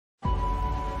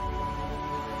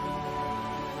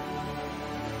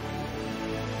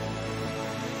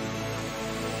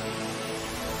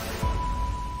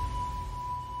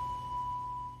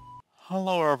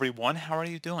Hello everyone, how are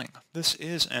you doing? This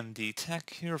is MD Tech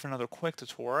here for another quick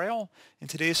tutorial. In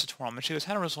today's tutorial, I'm going to show you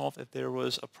how to resolve if there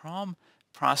was a problem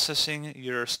processing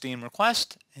your Steam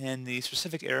request and the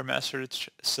specific error message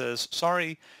says,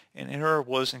 sorry, an error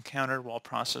was encountered while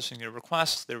processing your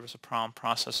request. There was a problem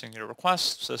processing your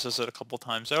request. So this is it a couple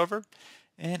times over.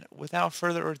 And without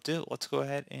further ado, let's go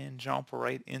ahead and jump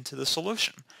right into the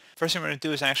solution. First thing we're going to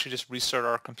do is actually just restart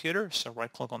our computer. So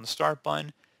right click on the start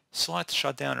button, select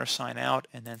shut down or sign out,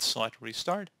 and then select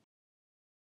restart.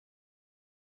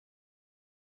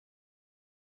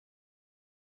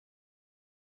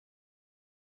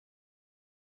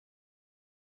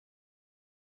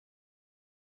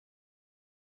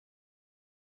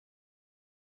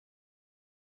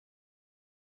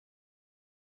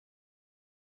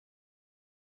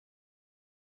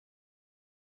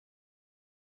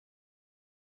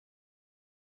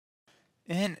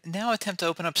 And now attempt to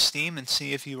open up Steam and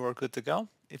see if you are good to go.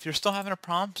 If you're still having a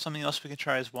problem, something else we can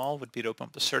try as well would be to open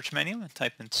up the search menu and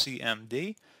type in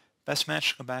CMD. Best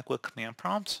match to come back with command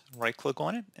prompt, right click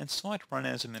on it and select run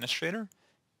as administrator.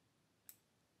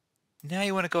 Now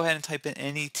you want to go ahead and type in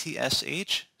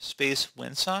NETSH space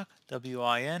winsock,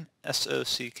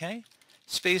 WINSOCK,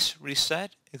 space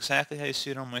reset, exactly how you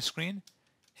see it on my screen.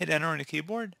 Hit enter on the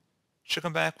keyboard. Should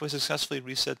come back with successfully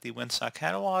reset the WinSock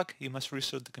catalog. You must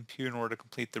restart the computer in order to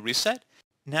complete the reset.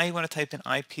 Now you want to type in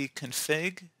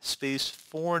ipconfig space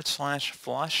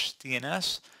 /flush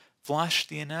DNS. Flush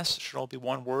DNS should all be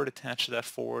one word attached to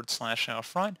that / out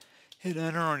front. Hit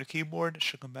enter on the keyboard. It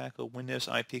should come back with Windows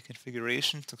IP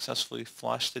configuration. Successfully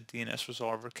flush the DNS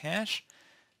resolver cache.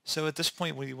 So at this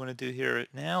point, what you want to do here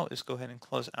now is go ahead and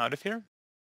close out of here.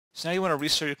 So now you want to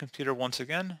restart your computer once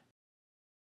again.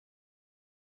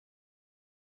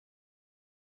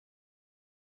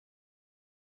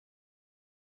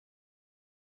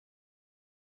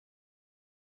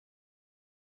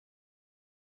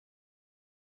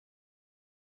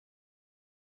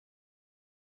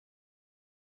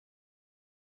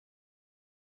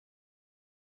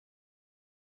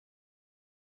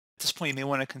 At this point, you may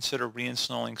want to consider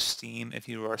reinstalling Steam if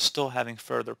you are still having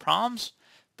further problems,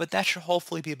 but that should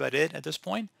hopefully be about it at this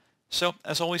point. So,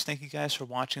 as always, thank you guys for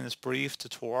watching this brief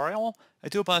tutorial. I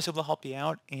do hope I was able to help you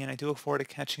out, and I do look forward to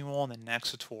catching you all in the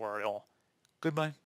next tutorial. Goodbye.